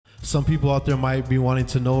some people out there might be wanting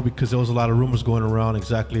to know, because there was a lot of rumors going around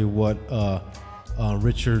exactly what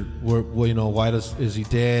Richard, why is he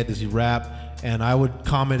dead? Does he rap? And I would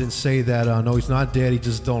comment and say that no, he's not dead. He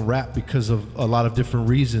just don't rap because of a lot of different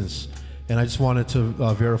reasons. And I just wanted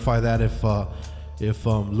to verify that if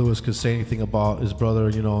Lewis could say anything about his brother,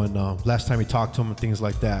 and last time he talked to him and things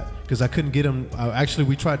like that, because I couldn't get him. Actually,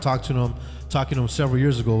 we tried talking to him several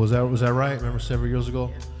years ago. Was that right? Remember, several years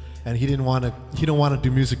ago, and he didn't want to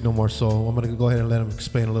do music no more. So I'm gonna go ahead and let him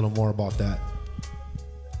explain a little more about that.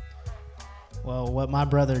 Well, what my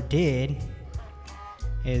brother did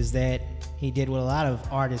is that he did what a lot of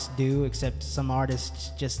artists do, except some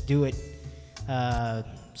artists just do it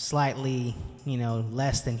slightly,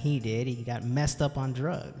 less than he did. He got messed up on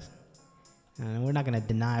drugs. And we're not going to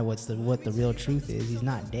deny what the real truth is. He's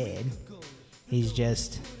not dead. He's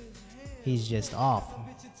just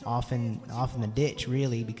off in the ditch,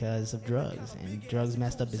 really, because of drugs. And drugs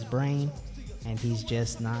messed up his brain, and he's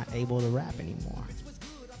just not able to rap anymore.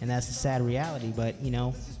 And that's the sad reality, but,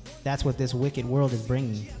 that's what this wicked world is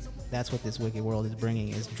bringing. That's what this wicked world is bringing,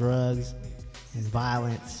 is drugs and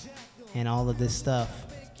violence and all of this stuff,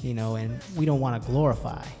 and we don't want to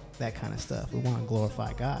glorify that kind of stuff. We want to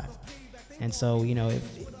glorify God. And so,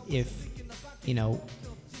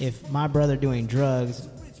 if my brother doing drugs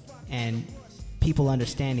and people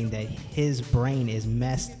understanding that his brain is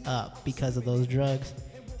messed up because of those drugs,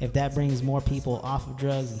 if that brings more people off of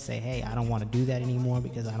drugs and say, hey, I don't want to do that anymore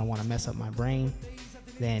because I don't want to mess up my brain,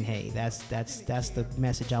 then hey, that's the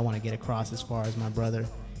message I want to get across as far as my brother.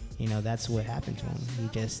 That's what happened to him. He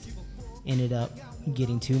just ended up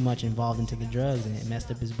getting too much involved into the drugs, and it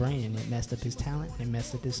messed up his brain, and it messed up his talent, and it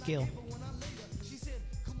messed up his skill.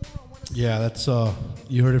 Yeah, that's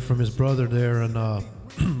you heard it from his brother there, and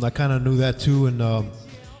I kind of knew that too, and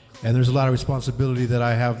there's a lot of responsibility that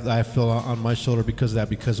I feel on my shoulder because of that.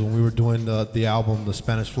 Because when we were doing the album, the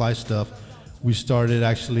Spanish Fly stuff, we started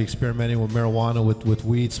actually experimenting with marijuana, with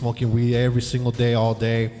weed, smoking weed every single day, all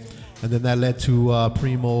day, and then that led to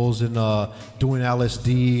primos and doing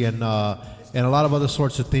LSD and a lot of other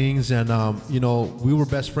sorts of things. And we were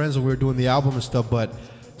best friends when we were doing the album and stuff, but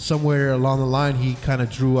somewhere along the line, he kind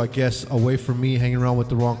of drew, I guess, away from me, hanging around with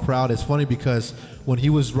the wrong crowd. It's funny because when he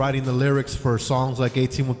was writing the lyrics for songs like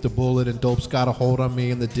 18 with the Bullet and Dope's Got a Hold on Me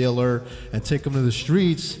and The Dealer and Take 'Em to the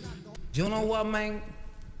Streets. You know what, man?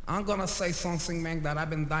 I'm gonna say something, man, that I've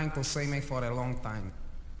been dying to say, man, for a long time.